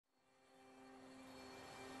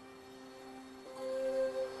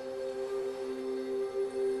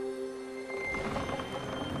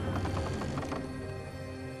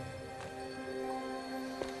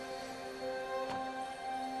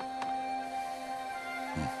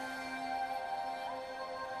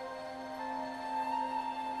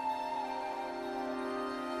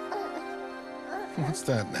What's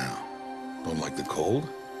that now? Don't like the cold?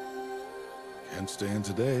 Can't stay in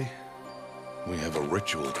today. We have a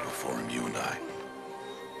ritual to perform, you and I.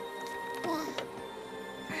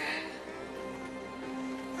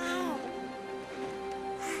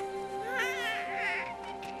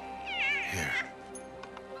 Here.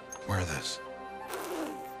 Wear this.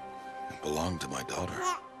 It belonged to my daughter.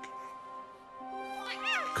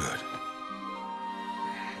 Good.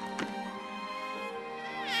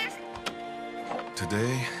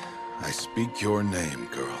 Today, I speak your name,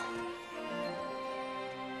 girl.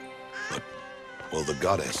 But will the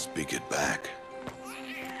goddess speak it back?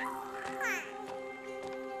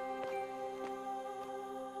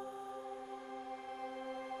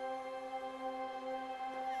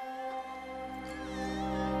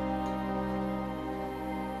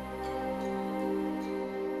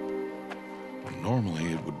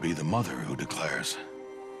 Normally, it would be the mother who declares,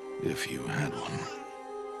 if you had one.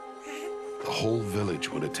 The whole village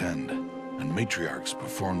would attend, and matriarchs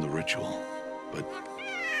perform the ritual. But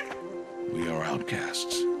we are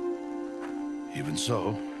outcasts. Even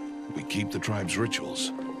so, we keep the tribe's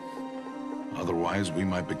rituals. Otherwise, we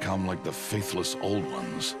might become like the faithless old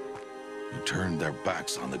ones, who turned their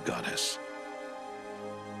backs on the goddess.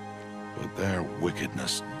 But their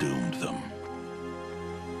wickedness doomed them.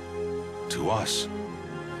 To us,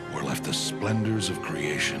 were left the splendors of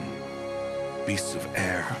creation, beasts of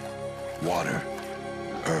air, water,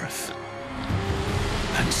 earth,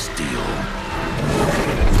 and steel.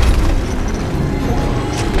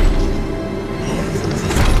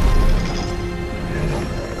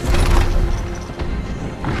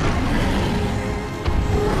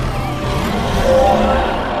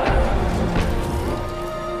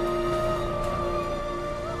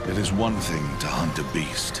 It is one thing to hunt a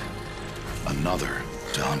beast, another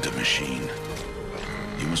to hunt a machine.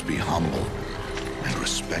 You must be humble and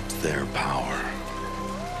respect their power.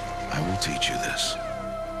 I will teach you this.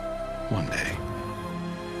 One day.